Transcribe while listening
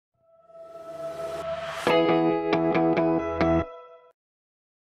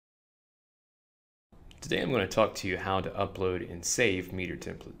Today I'm going to talk to you how to upload and save meter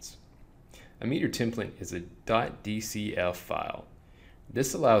templates. A meter template is a .dcf file.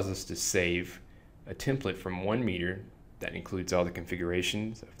 This allows us to save a template from one meter that includes all the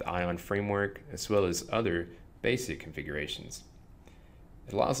configurations of the ION framework as well as other basic configurations.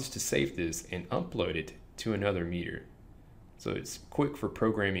 It allows us to save this and upload it to another meter. So it's quick for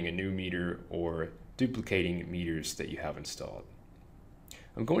programming a new meter or duplicating meters that you have installed.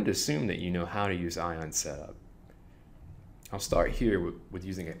 I'm going to assume that you know how to use ION setup. I'll start here with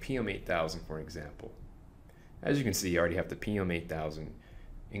using a PM8000 for example. As you can see, I already have the PM8000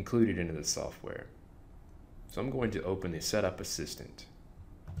 included into the software. So I'm going to open the Setup Assistant.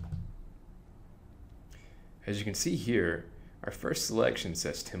 As you can see here, our first selection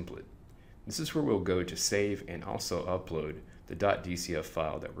says template. This is where we'll go to save and also upload the .dcf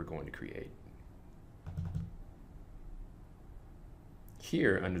file that we're going to create.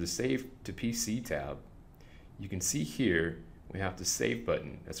 Here, under the Save to PC tab, you can see here we have the Save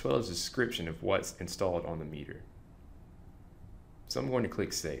button as well as a description of what's installed on the meter. So I'm going to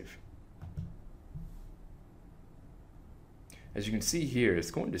click Save. As you can see here,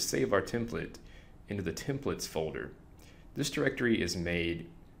 it's going to save our template into the Templates folder. This directory is made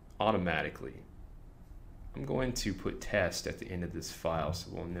automatically. I'm going to put Test at the end of this file so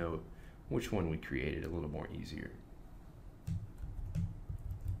we'll know which one we created a little more easier.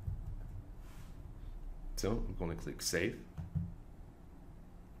 So I'm going to click Save.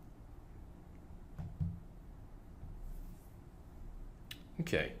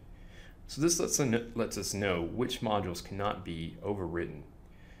 Okay, so this lets us know which modules cannot be overwritten.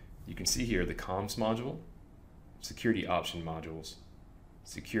 You can see here the comms module, security option modules,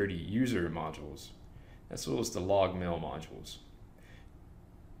 security user modules, as well as the log mail modules.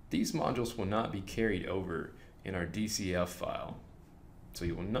 These modules will not be carried over in our DCF file, so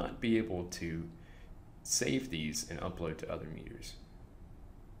you will not be able to save these and upload to other meters.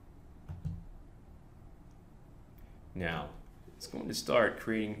 Now, it's going to start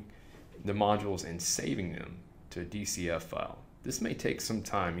creating the modules and saving them to a DCF file. This may take some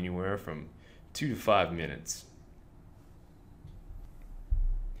time, anywhere from 2 to 5 minutes.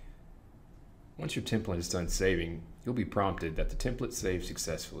 Once your template is done saving, you'll be prompted that the template saved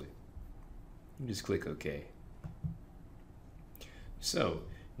successfully. You just click OK. So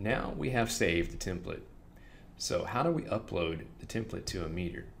now we have saved the template. So how do we upload the template to a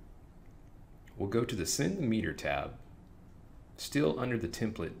meter? We'll go to the Send the Meter tab, still under the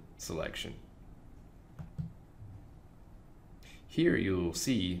template selection. Here you'll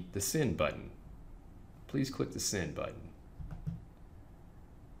see the Send button. Please click the Send button.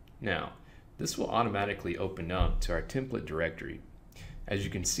 Now, this will automatically open up to our template directory. As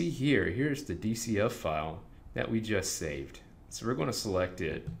you can see here, here's the DCF file that we just saved. So we're going to select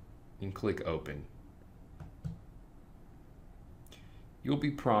it and click Open. You'll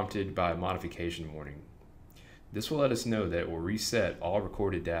be prompted by a modification warning. This will let us know that it will reset all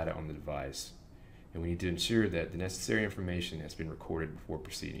recorded data on the device, and we need to ensure that the necessary information has been recorded before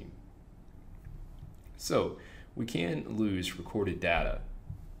proceeding. So we can lose recorded data.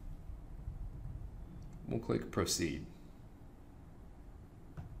 We'll click Proceed.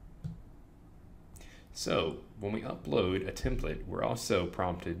 So when we upload a template, we're also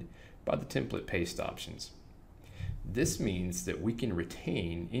prompted by the template paste options. This means that we can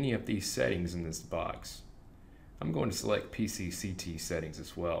retain any of these settings in this box. I'm going to select PCCT settings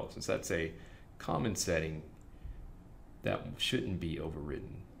as well, since that's a common setting that shouldn't be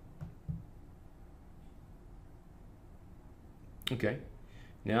overwritten. Okay,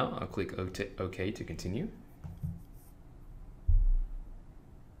 now I'll click OK to continue.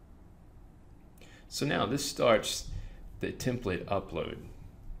 So now this starts the template upload.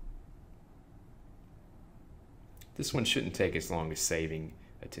 This one shouldn't take as long as saving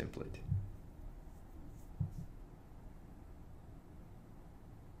a template.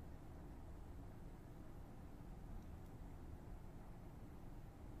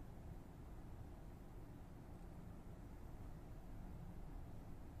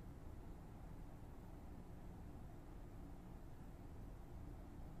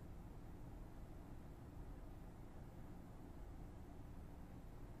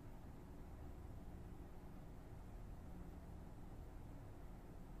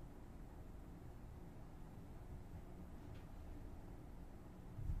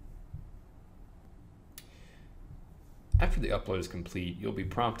 After the upload is complete, you'll be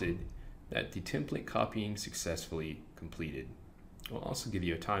prompted that the template copying successfully completed. It will also give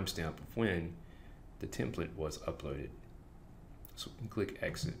you a timestamp of when the template was uploaded. So we can click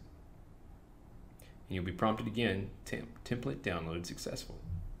Exit. And you'll be prompted again, template download successful.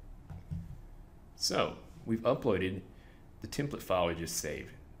 So we've uploaded the template file we just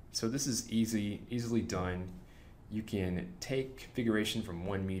saved. So this is easily done. You can take configuration from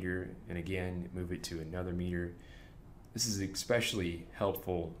 1 meter and again move it to another meter. This is especially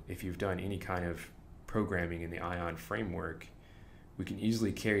helpful if you've done any kind of programming in the Ion framework. We can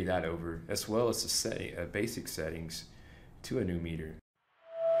easily carry that over, as well as the basic settings, to a new meter.